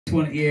This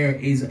one here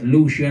is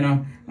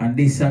Luciano, and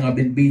this song I've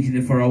been beating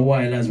it for a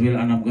while as well,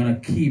 and I'm gonna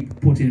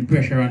keep putting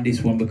pressure on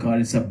this one because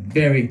it's a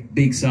very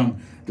big song.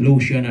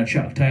 Luciano,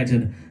 track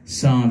titled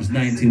Psalms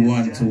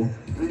 91 to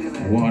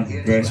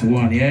 1 verse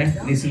 1. Yeah,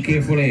 listen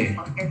carefully.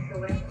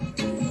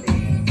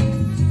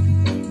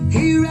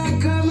 Here I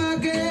come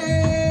again.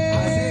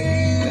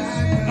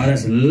 I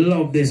just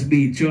love this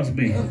beat, trust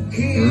me.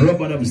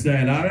 Rub it up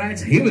style. All right,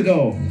 here we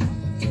go.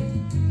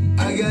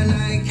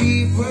 I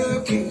keep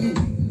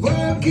working,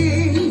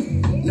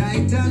 working,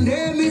 night and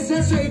day,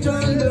 Mr. Straight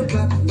on the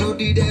clock. Though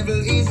the devil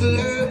is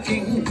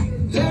lurking,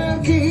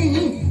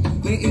 lurking.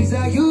 Me is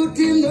a youth,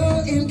 him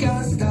know him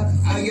can't stop.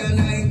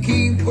 I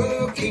keep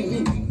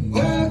working,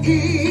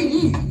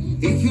 working.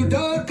 If you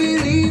don't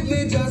believe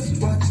me,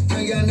 just watch.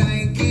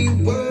 I keep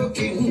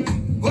working,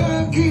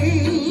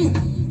 working.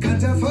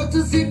 Can't afford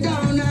to sit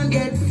down and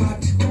get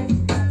fat.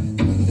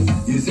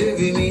 Yes,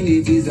 every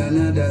minute is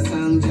another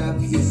song job.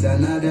 It's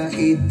another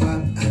hit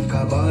pop. And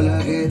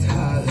Kabbalah get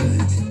hard.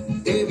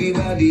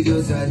 Everybody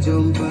does a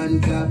jump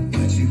and clap.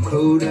 But you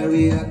crowd a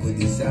react with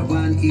this I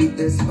want eat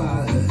the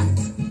spot.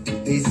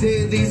 They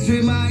say this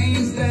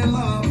reminds them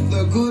of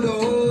the good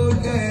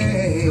old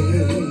days.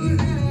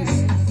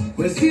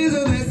 Well, still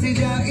the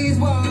messenger is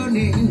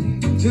warning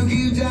to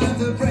give Jah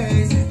the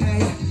praise.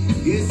 Hey,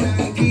 yes,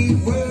 I keep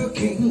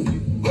working,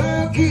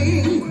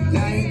 working,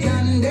 night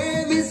and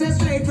day, Mr.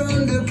 Straight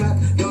from the clock.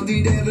 Though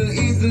the devil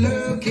is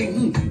lurking,